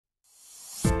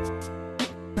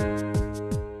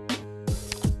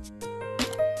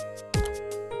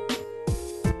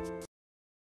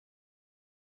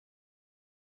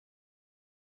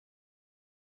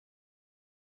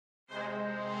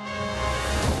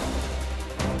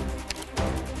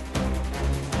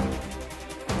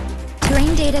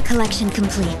Data collection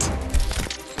complete.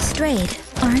 Strayed,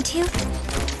 aren't you?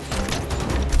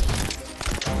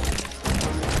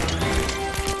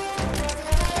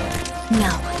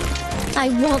 No, I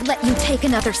won't let you take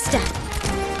another step.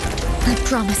 I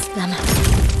promised them.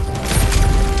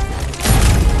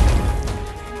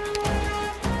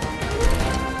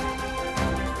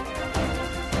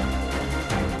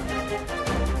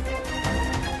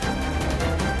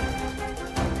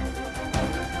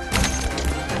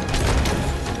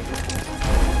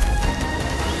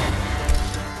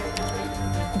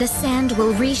 The sand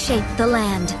will reshape the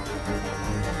land.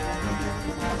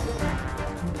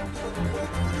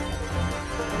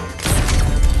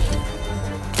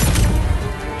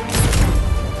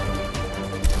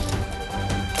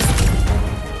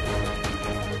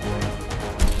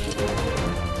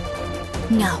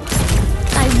 No,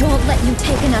 I won't let you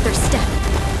take another step.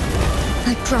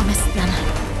 I promised them.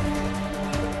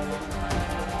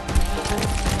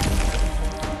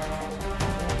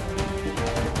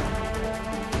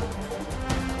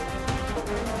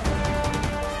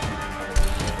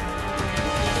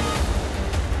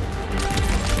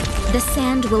 The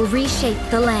sand will reshape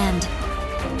the land.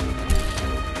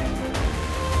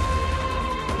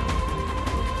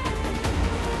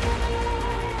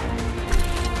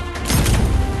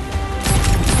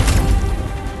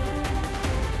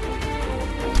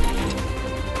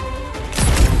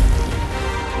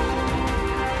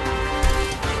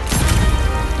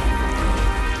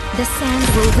 The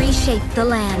sand will reshape the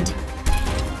land.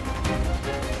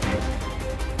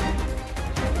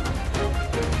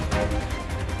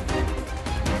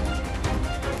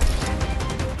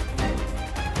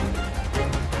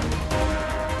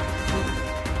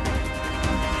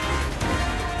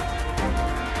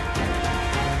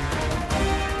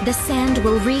 The sand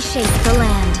will reshape the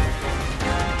land.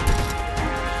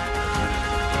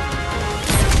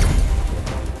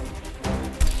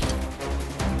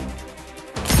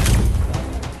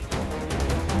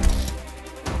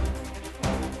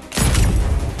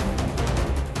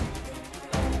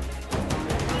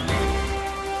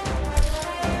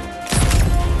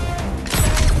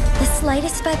 The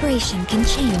slightest vibration can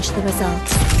change the result.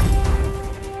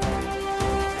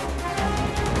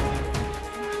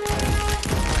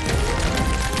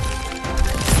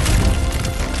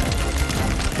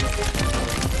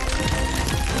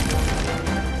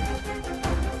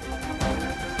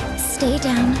 Stay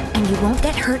down, and you won't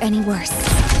get hurt any worse.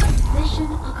 Mission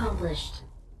accomplished.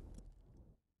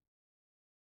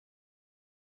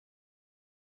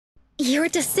 Your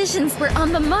decisions were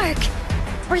on the mark.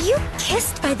 Were you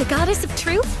kissed by the goddess of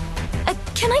truth?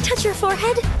 Can I touch your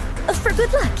forehead? For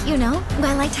good luck, you know,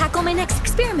 while I tackle my next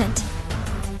experiment.